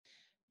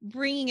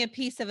bringing a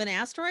piece of an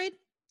asteroid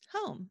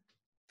home.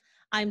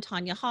 I'm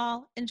Tanya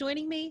Hall, and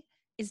joining me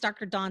is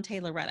Dr. Dante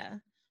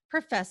Loretta,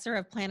 professor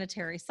of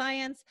planetary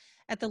science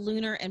at the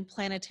Lunar and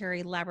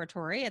Planetary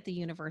Laboratory at the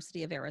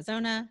University of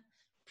Arizona,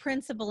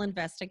 principal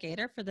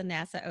investigator for the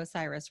NASA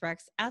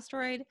OSIRIS-REx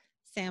asteroid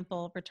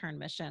sample return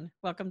mission.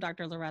 Welcome,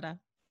 Dr. Loretta.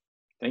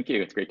 Thank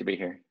you. It's great to be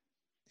here.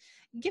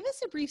 Give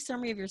us a brief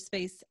summary of your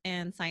space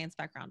and science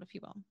background, if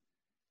you will.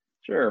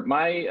 Sure.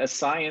 My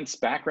science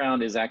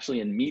background is actually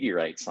in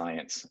meteorite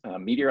science.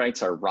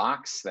 Meteorites are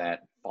rocks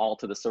that fall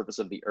to the surface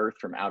of the Earth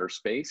from outer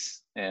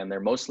space, and they're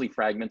mostly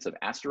fragments of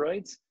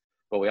asteroids,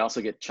 but we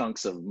also get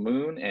chunks of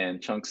Moon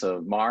and chunks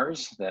of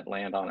Mars that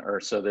land on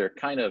Earth, so they're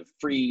kind of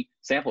free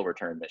sample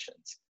return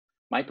missions.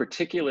 My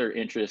particular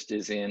interest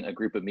is in a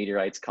group of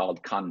meteorites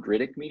called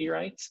chondritic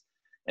meteorites,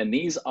 and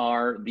these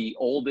are the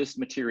oldest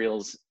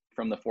materials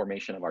from the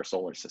formation of our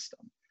solar system.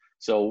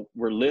 So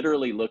we're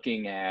literally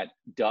looking at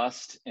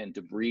dust and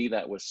debris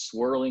that was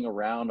swirling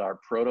around our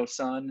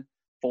proto-sun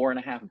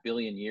 4.5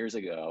 billion years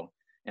ago,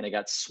 and it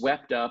got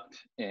swept up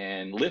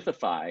and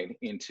lithified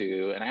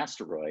into an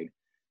asteroid,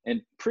 and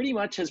pretty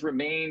much has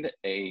remained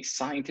a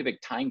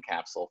scientific time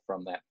capsule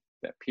from that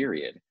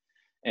period.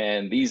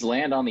 And these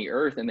land on the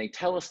Earth, and they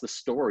tell us the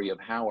story of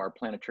how our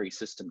planetary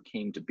system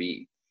came to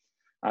be.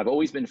 I've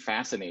always been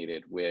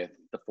fascinated with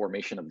the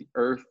formation of the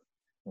Earth,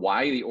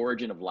 why the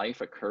origin of life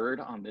occurred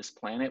on this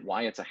planet,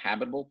 why it's a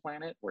habitable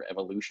planet where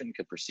evolution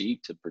could proceed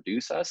to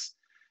produce us,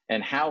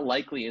 and how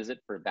likely is it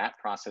for that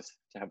process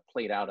to have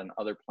played out on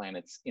other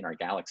planets in our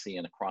galaxy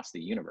and across the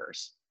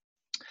universe.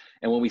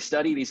 And when we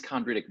study these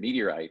chondritic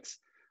meteorites,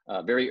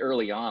 very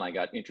early on, I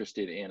got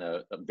interested in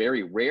a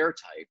very rare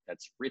type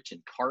that's rich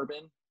in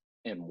carbon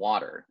and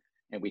water.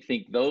 And we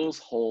think those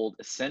hold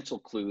essential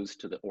clues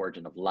to the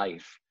origin of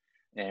life.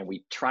 And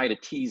we try to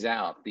tease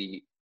out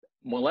the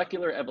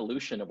molecular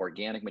evolution of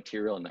organic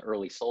material in the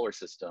early solar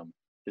system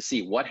to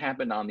see what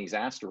happened on these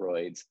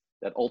asteroids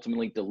that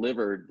ultimately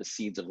delivered the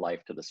seeds of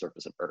life to the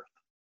surface of Earth.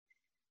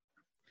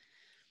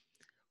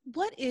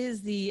 What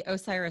is the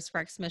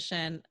OSIRIS-REx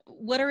mission?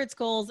 What are its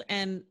goals,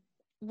 and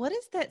what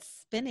is that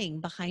spinning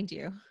behind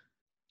you?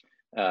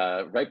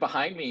 Right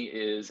behind me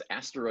is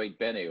asteroid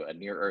Bennu, a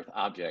near-Earth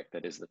object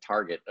that is the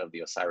target of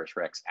the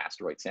OSIRIS-REx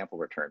asteroid sample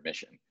return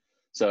mission.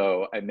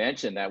 So I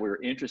mentioned that we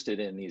were interested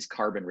in these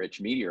carbon-rich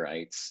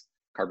meteorites,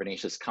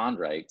 carbonaceous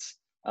chondrites,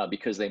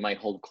 because they might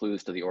hold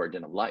clues to the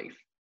origin of life.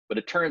 But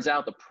it turns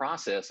out the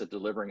process of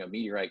delivering a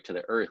meteorite to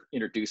the Earth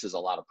introduces a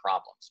lot of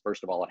problems.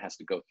 First of all, it has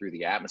to go through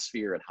the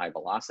atmosphere at high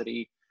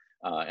velocity,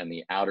 and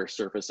the outer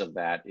surface of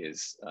that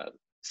is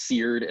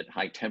seared at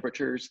high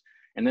temperatures.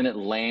 And then it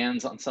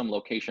lands on some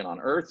location on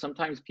Earth.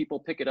 Sometimes people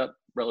pick it up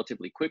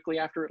relatively quickly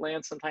after it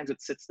lands. Sometimes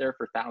it sits there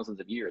for thousands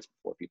of years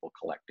before people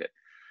collect it.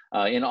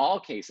 In all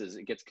cases,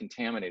 it gets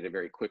contaminated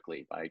very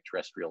quickly by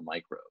terrestrial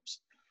microbes.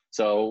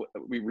 So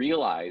we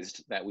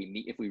realized that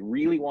if we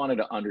really wanted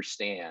to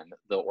understand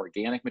the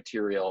organic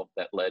material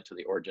that led to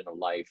the origin of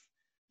life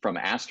from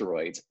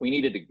asteroids, we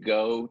needed to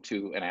go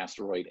to an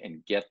asteroid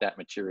and get that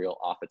material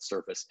off its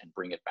surface and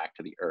bring it back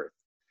to the Earth.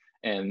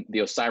 And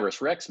the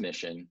OSIRIS-REx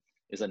mission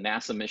is a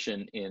NASA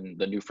mission in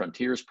the New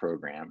Frontiers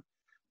program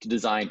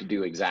designed to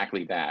do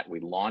exactly that.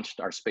 We launched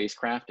our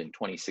spacecraft in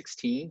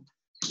 2016.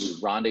 We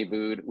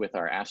rendezvoused with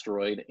our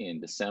asteroid in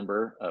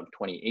December of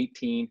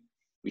 2018.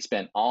 We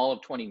spent all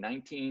of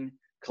 2019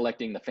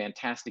 collecting the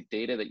fantastic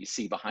data that you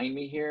see behind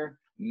me here,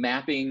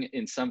 mapping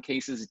in some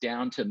cases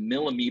down to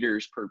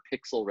millimeters per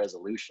pixel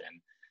resolution.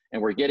 And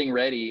we're getting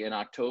ready in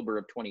October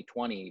of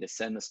 2020 to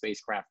send the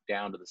spacecraft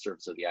down to the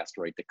surface of the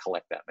asteroid to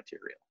collect that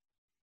material.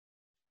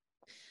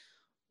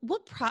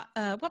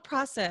 What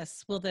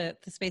process will the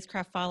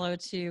spacecraft follow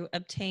to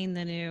obtain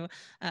the new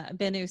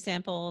Bennu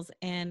samples,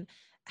 and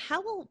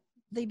how will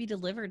they be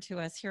delivered to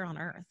us here on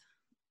Earth?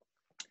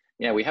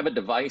 Yeah, we have a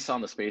device on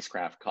the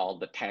spacecraft called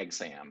the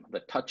TAGSAM,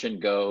 the Touch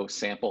and Go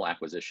Sample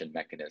Acquisition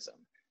Mechanism.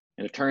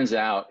 And it turns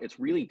out it's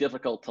really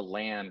difficult to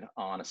land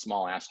on a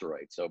small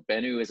asteroid. So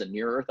Bennu is a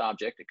near-Earth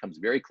object. It comes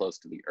very close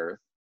to the Earth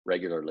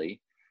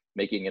regularly,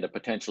 making it a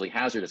potentially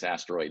hazardous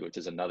asteroid, which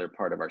is another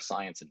part of our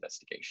science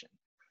investigation.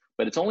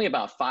 But it's only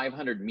about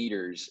 500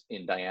 meters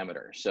in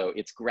diameter. So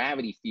its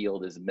gravity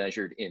field is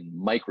measured in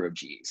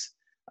micro-Gs.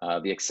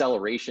 The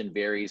acceleration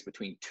varies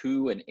between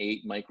 2 and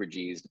 8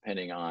 micro-Gs,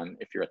 depending on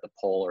if you're at the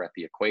pole or at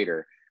the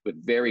equator,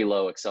 with very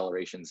low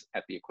accelerations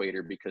at the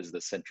equator because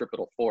the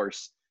centripetal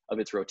force of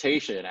its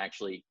rotation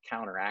actually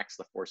counteracts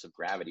the force of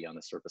gravity on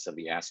the surface of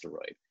the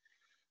asteroid.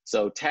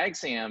 So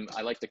TAGSAM,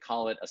 I like to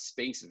call it a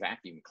space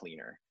vacuum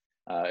cleaner.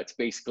 It's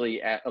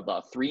basically at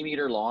about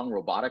 3-meter long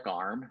robotic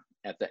arm.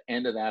 At the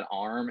end of that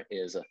arm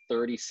is a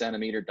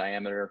 30-centimeter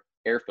diameter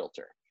air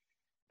filter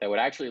that would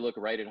actually look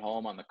right at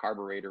home on the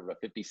carburetor of a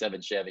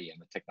 57 Chevy,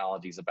 and the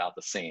technology is about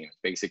the same.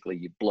 Basically,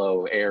 you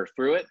blow air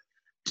through it.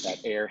 That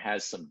air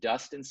has some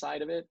dust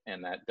inside of it,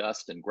 and that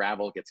dust and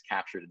gravel gets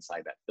captured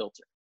inside that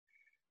filter.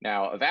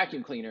 Now, a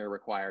vacuum cleaner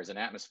requires an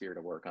atmosphere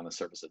to work on the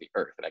surface of the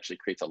Earth. It actually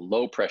creates a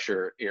low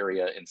pressure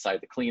area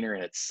inside the cleaner,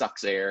 and it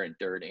sucks air and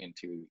dirt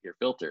into your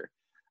filter.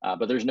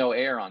 But there's no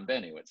air on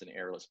Bennu. It's an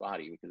airless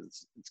body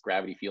because its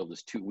gravity field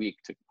is too weak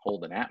to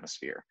hold an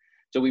atmosphere.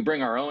 So we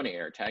bring our own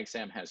air.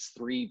 TAGSAM has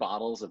 3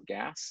 bottles of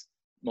gas,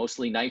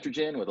 mostly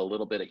nitrogen with a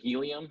little bit of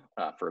helium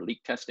for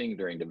leak testing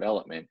during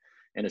development.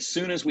 And as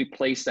soon as we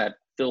place that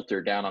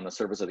filter down on the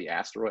surface of the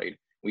asteroid,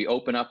 we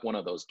open up one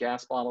of those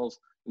gas bottles,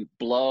 we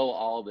blow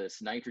all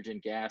this nitrogen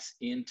gas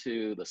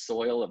into the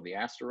soil of the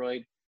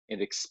asteroid,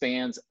 it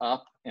expands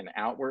up and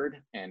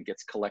outward and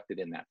gets collected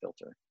in that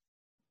filter.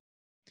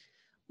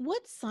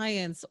 What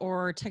science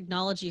or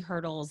technology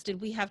hurdles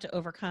did we have to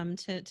overcome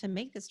to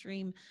make this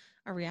dream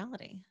a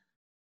reality?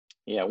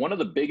 Yeah, one of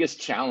the biggest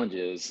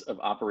challenges of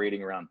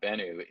operating around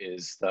Bennu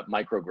is the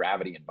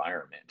microgravity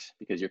environment,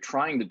 because you're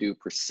trying to do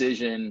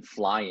precision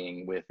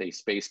flying with a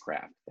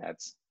spacecraft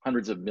that's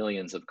hundreds of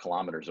millions of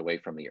kilometers away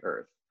from the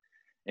Earth.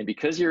 And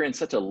because you're in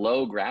such a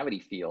low gravity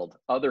field,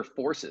 other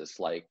forces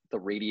like the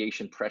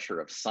radiation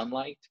pressure of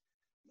sunlight,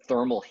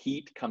 thermal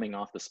heat coming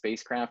off the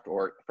spacecraft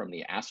or from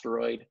the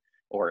asteroid,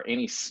 or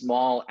any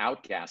small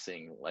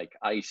outgassing like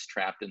ice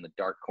trapped in the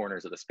dark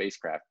corners of the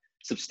spacecraft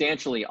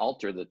substantially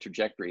alter the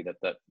trajectory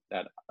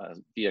that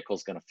vehicle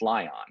is going to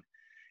fly on.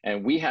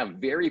 And we have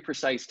very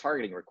precise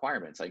targeting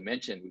requirements. I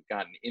mentioned we've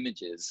gotten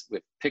images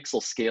with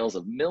pixel scales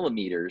of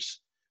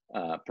millimeters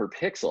per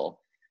pixel,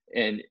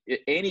 and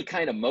any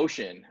kind of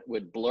motion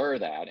would blur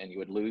that and you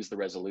would lose the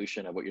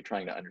resolution of what you're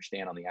trying to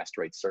understand on the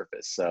asteroid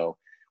surface. So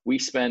we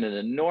spend an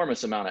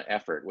enormous amount of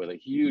effort with a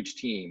huge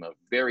team of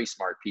very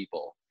smart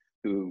people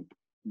who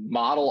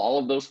model all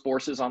of those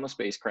forces on the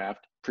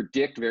spacecraft,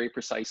 predict very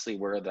precisely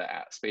where the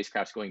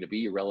spacecraft's going to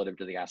be relative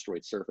to the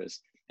asteroid surface,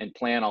 and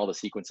plan all the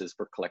sequences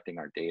for collecting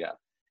our data.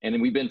 And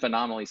we've been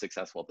phenomenally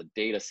successful. The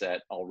data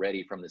set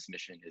already from this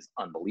mission is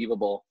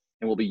unbelievable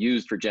and will be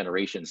used for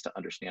generations to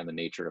understand the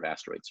nature of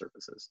asteroid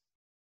surfaces.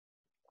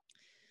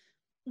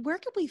 Where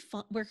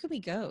could we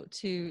go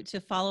to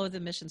follow the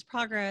mission's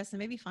progress and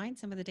maybe find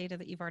some of the data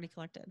that you've already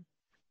collected?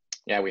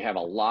 Yeah, we have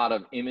a lot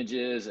of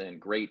images and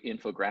great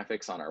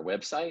infographics on our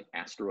website,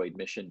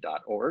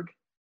 asteroidmission.org.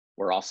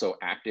 We're also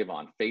active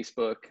on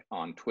Facebook,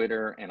 on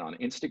Twitter, and on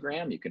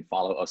Instagram. You can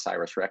follow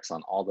OSIRIS-REx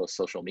on all those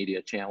social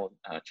media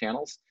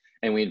channels.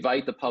 And we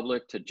invite the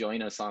public to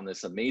join us on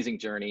this amazing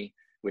journey,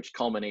 which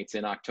culminates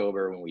in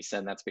October when we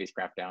send that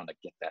spacecraft down to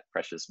get that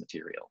precious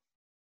material.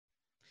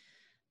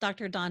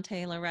 Dr.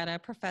 Dante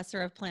Lauretta,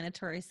 Professor of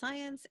Planetary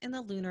Science in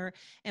the Lunar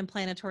and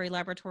Planetary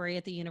Laboratory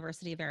at the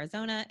University of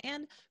Arizona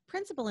and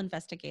Principal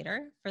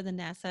Investigator for the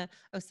NASA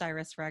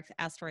OSIRIS-REx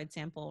Asteroid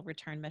Sample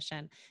Return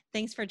Mission.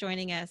 Thanks for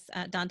joining us,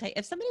 Dante.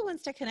 If somebody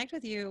wants to connect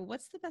with you,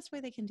 what's the best way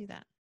they can do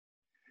that?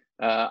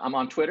 I'm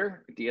on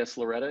Twitter. DS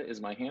Lauretta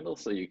is my handle,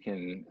 so you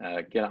can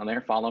get on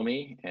there, follow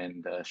me,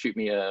 and shoot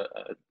me a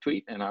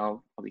tweet, and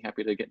I'll be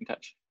happy to get in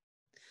touch.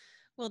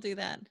 We'll do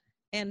that.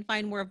 And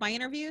find more of my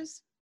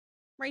interviews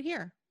right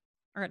here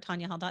or at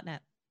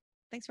tanyahall.net.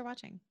 Thanks for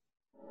watching.